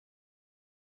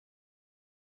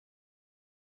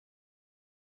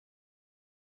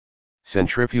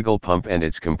Centrifugal pump and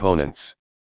its components.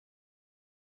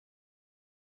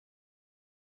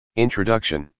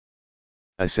 Introduction.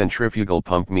 A centrifugal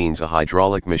pump means a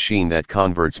hydraulic machine that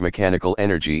converts mechanical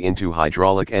energy into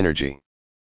hydraulic energy.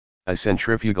 A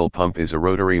centrifugal pump is a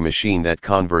rotary machine that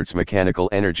converts mechanical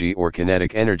energy or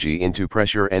kinetic energy into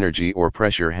pressure energy or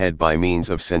pressure head by means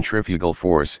of centrifugal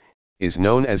force, is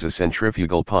known as a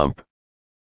centrifugal pump.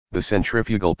 The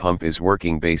centrifugal pump is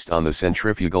working based on the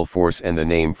centrifugal force and the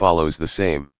name follows the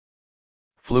same.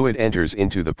 Fluid enters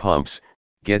into the pumps,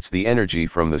 gets the energy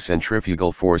from the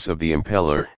centrifugal force of the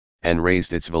impeller, and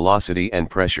raised its velocity and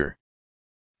pressure.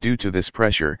 Due to this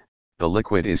pressure, the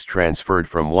liquid is transferred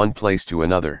from one place to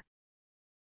another.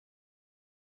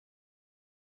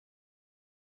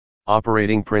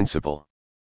 Operating principle.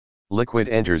 Liquid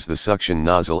enters the suction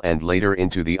nozzle and later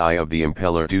into the eye of the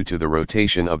impeller due to the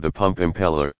rotation of the pump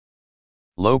impeller.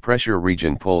 Low pressure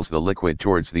region pulls the liquid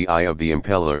towards the eye of the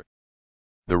impeller.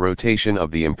 The rotation of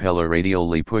the impeller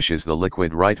radially pushes the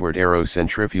liquid rightward.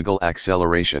 Centrifugal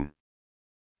acceleration.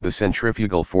 The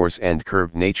centrifugal force and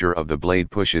curved nature of the blade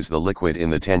pushes the liquid in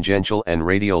the tangential and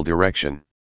radial direction.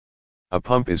 A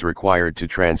pump is required to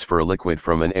transfer liquid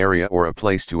from an area or a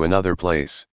place to another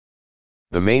place.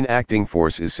 The main acting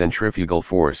force is centrifugal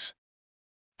force.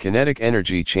 Kinetic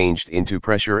energy changed into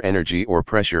pressure energy or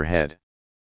pressure head.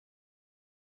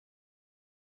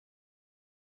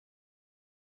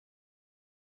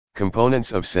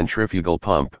 Components of centrifugal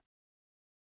pump.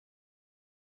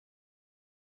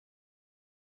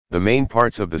 The main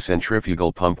parts of the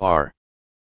centrifugal pump are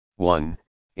 1.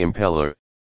 Impeller,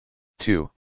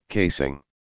 2. Casing,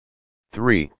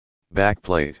 3.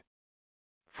 Backplate,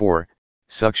 4.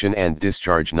 Suction and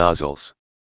discharge nozzles,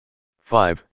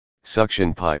 5.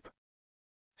 Suction pipe,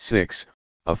 6.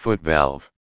 A foot valve,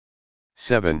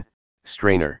 7.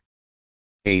 Strainer,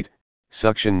 8.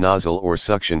 Suction nozzle or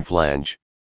suction flange,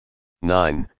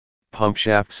 9. Pump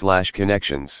shaft /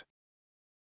 connections,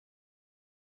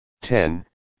 10.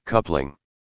 Coupling,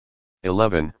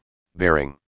 11.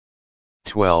 Bearing,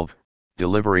 12.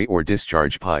 Delivery or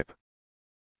discharge pipe,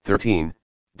 13.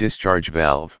 Discharge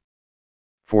valve,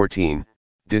 14.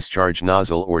 Discharge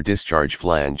nozzle or discharge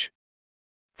flange,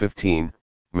 15.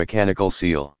 Mechanical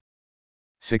seal,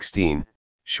 16.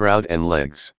 Shroud and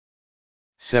legs,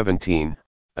 17.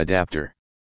 Adaptor.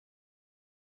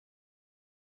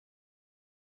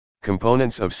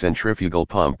 Components of centrifugal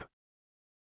pump.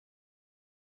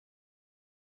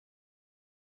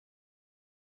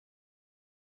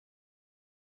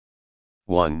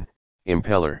 One.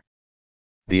 Impeller.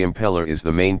 The impeller is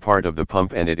the main part of the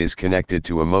pump and it is connected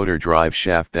to a motor drive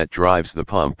shaft that drives the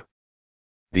pump.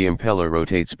 The impeller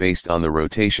rotates based on the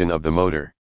rotation of the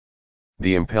motor.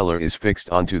 The impeller is fixed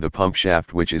onto the pump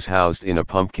shaft which is housed in a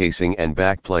pump casing and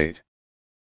backplate.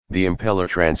 The impeller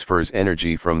transfers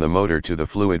energy from the motor to the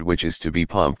fluid which is to be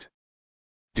pumped.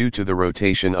 Due to the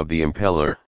rotation of the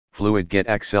impeller, fluid get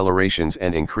accelerations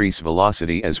and increase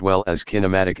velocity as well as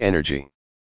kinematic energy.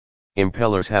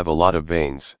 Impellers have a lot of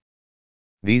vanes.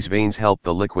 These vanes help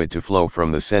the liquid to flow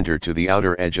from the center to the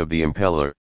outer edge of the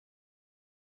impeller.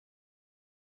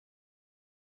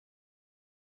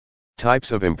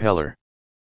 Types of impeller.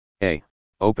 A.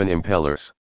 Open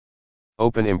impellers.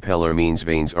 Open impeller means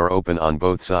vanes are open on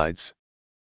both sides.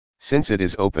 Since it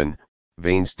is open,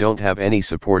 vanes don't have any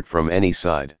support from any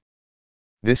side.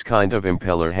 This kind of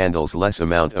impeller handles less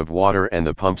amount of water and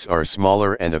the pumps are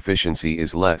smaller and efficiency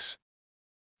is less.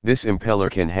 This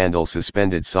impeller can handle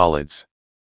suspended solids.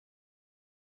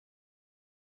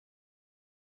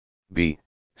 B.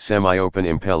 Semi-open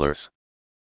impellers.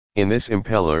 In this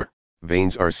impeller,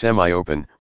 vanes are semi-open,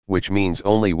 which means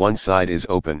only one side is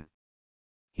open.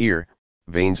 Here,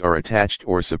 vanes are attached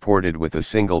or supported with a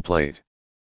single plate.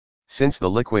 Since the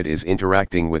liquid is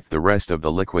interacting with the rest of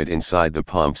the liquid inside the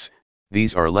pumps,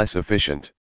 these are less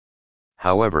efficient.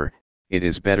 However, it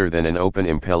is better than an open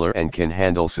impeller and can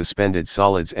handle suspended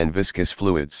solids and viscous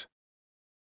fluids.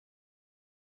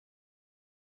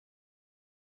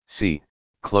 C.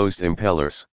 Closed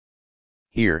impellers.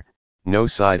 Here, no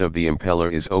side of the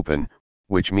impeller is open,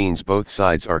 which means both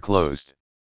sides are closed.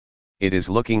 It is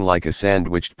looking like a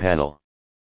sandwiched panel.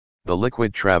 The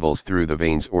liquid travels through the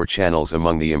vanes or channels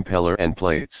among the impeller and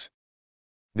plates.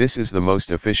 This is the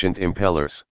most efficient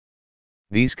impellers.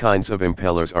 These kinds of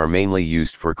impellers are mainly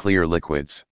used for clear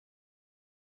liquids.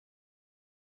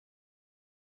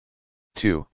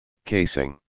 2.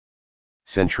 Casing.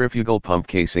 Centrifugal pump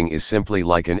casing is simply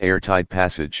like an airtight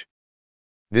passage.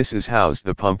 This is housed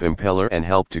the pump impeller and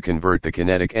help to convert the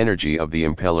kinetic energy of the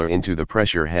impeller into the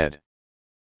pressure head.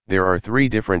 There are 3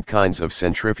 different kinds of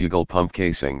centrifugal pump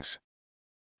casings.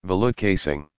 Volute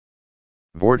casing.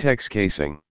 Vortex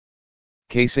casing.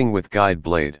 Casing with guide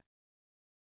blade.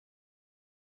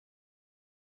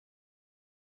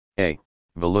 A.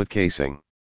 Volute casing.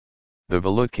 The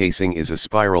volute casing is a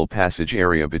spiral passage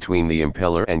area between the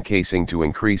impeller and casing to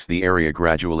increase the area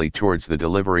gradually towards the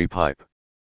delivery pipe.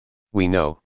 We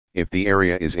know, if the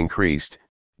area is increased,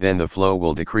 then the flow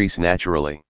will decrease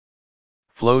naturally.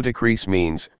 Flow decrease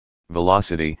means,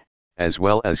 velocity, as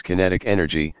well as kinetic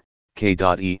energy,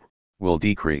 K.E, will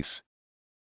decrease.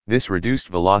 This reduced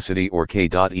velocity or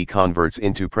K.E converts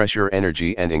into pressure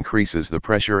energy and increases the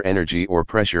pressure energy or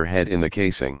pressure head in the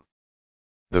casing.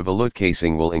 The volute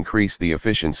casing will increase the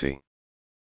efficiency.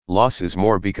 Loss is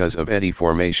more because of eddy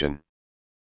formation.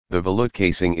 The volute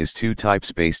casing is two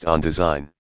types based on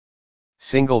design.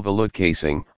 Single volute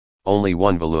casing, only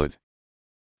one volute.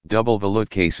 Double volute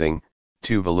casing,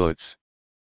 two volutes.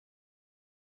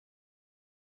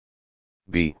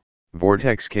 B.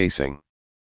 Vortex casing.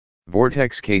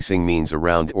 Vortex casing means a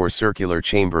round or circular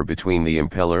chamber between the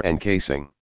impeller and casing.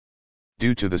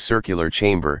 Due to the circular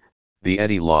chamber, the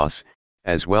eddy loss,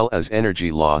 as well as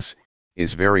energy loss,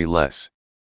 is very less.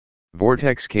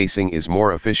 Vortex casing is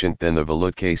more efficient than the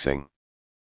volute casing.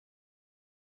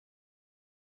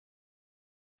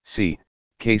 C.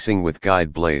 Casing with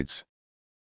guide blades.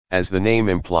 As the name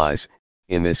implies,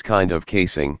 in this kind of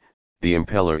casing, the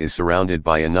impeller is surrounded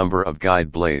by a number of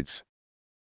guide blades.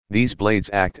 These blades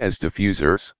act as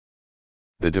diffusers.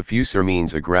 The diffuser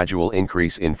means a gradual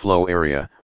increase in flow area,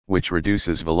 which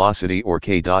reduces velocity or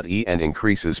K.E and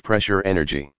increases pressure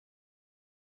energy.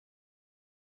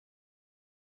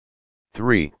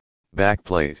 3.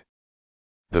 Backplate.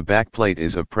 The backplate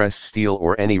is of pressed steel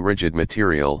or any rigid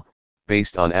material,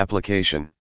 based on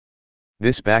application.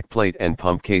 This backplate and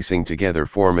pump casing together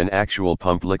form an actual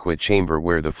pump liquid chamber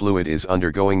where the fluid is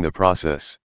undergoing the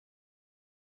process.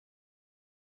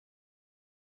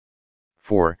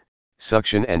 4.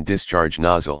 Suction and discharge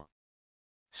nozzle.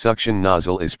 Suction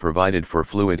nozzle is provided for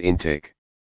fluid intake.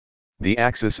 The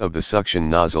axis of the suction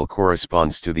nozzle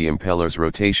corresponds to the impeller's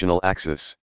rotational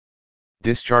axis.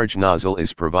 Discharge nozzle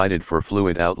is provided for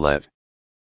fluid outlet.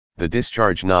 The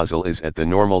discharge nozzle is at the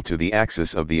normal to the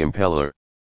axis of the impeller.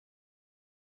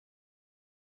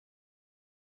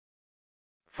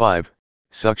 5.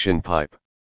 Suction pipe.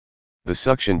 The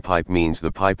suction pipe means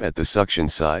the pipe at the suction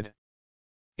side.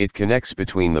 It connects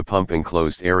between the pump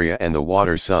enclosed area and the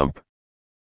water sump.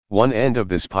 One end of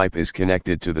this pipe is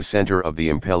connected to the center of the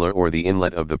impeller or the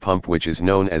inlet of the pump, which is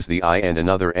known as the eye, and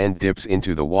another end dips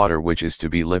into the water which is to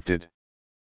be lifted.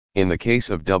 In the case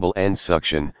of double end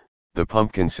suction, the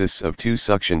pump consists of two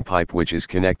suction pipe which is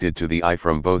connected to the eye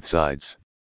from both sides.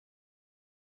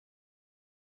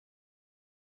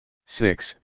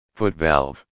 6. Foot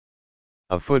valve.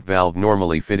 A foot valve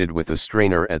normally fitted with a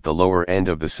strainer at the lower end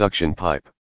of the suction pipe.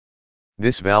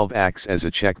 This valve acts as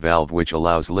a check valve which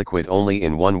allows liquid only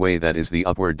in one way, that is the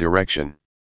upward direction.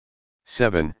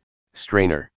 7.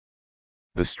 Strainer.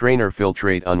 The strainer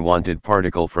filtrate unwanted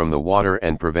particle from the water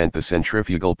and prevent the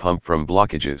centrifugal pump from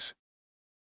blockages.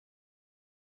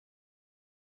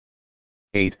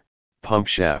 8. Pump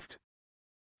shaft.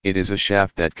 It is a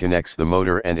shaft that connects the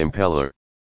motor and impeller.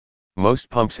 Most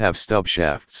pumps have stub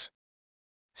shafts.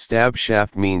 Stab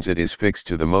shaft means it is fixed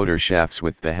to the motor shafts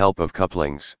with the help of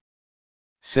couplings.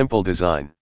 Simple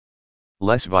design.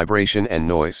 Less vibration and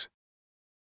noise.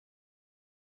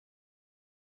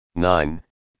 9.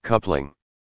 Coupling.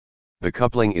 The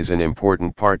coupling is an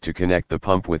important part to connect the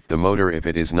pump with the motor if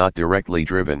it is not directly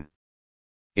driven.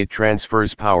 It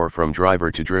transfers power from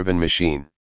driver to driven machine.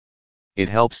 It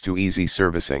helps to easy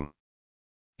servicing.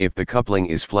 If the coupling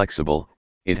is flexible,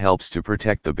 it helps to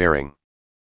protect the bearing.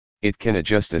 It can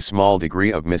adjust a small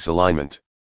degree of misalignment.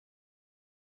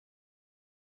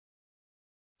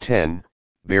 10.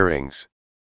 Bearings.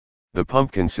 The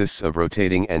pump consists of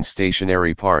rotating and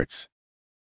stationary parts.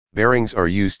 Bearings are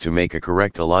used to make a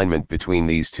correct alignment between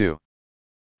these two.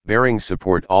 Bearings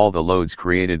support all the loads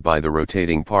created by the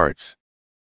rotating parts.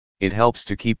 It helps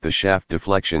to keep the shaft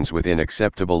deflections within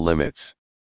acceptable limits.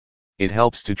 It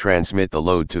helps to transmit the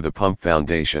load to the pump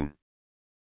foundation.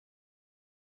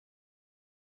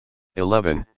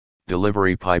 11.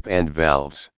 Delivery pipe and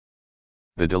valves.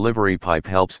 The delivery pipe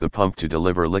helps the pump to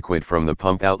deliver liquid from the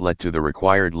pump outlet to the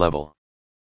required level.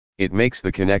 It makes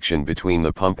the connection between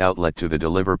the pump outlet to the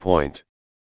deliver point.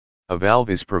 A valve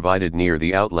is provided near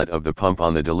the outlet of the pump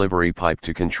on the delivery pipe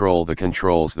to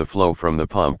controls the flow from the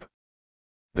pump.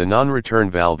 The non-return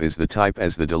valve is the type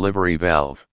as the delivery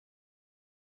valve.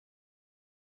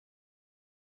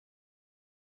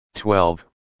 12.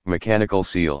 Mechanical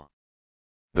seal.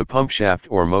 The pump shaft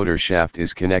or motor shaft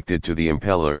is connected to the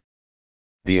impeller.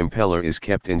 the impeller is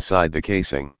kept inside the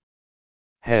casing.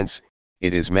 Hence,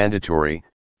 it is mandatory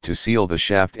to seal the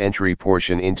shaft entry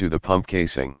portion into the pump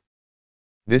casing.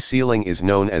 This sealing is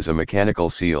known as a mechanical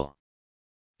seal.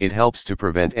 It helps to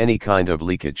prevent any kind of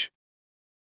leakage.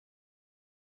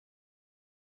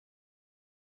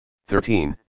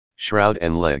 13. Shroud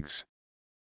and legs.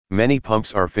 Many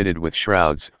pumps are fitted with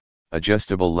shrouds,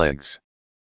 adjustable legs.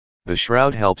 The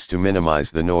shroud helps to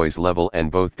minimize the noise level, and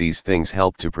both these things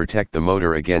help to protect the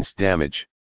motor against damage.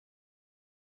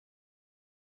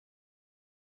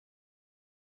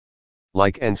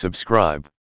 Like and subscribe.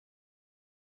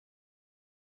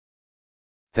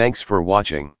 Thanks for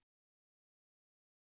watching.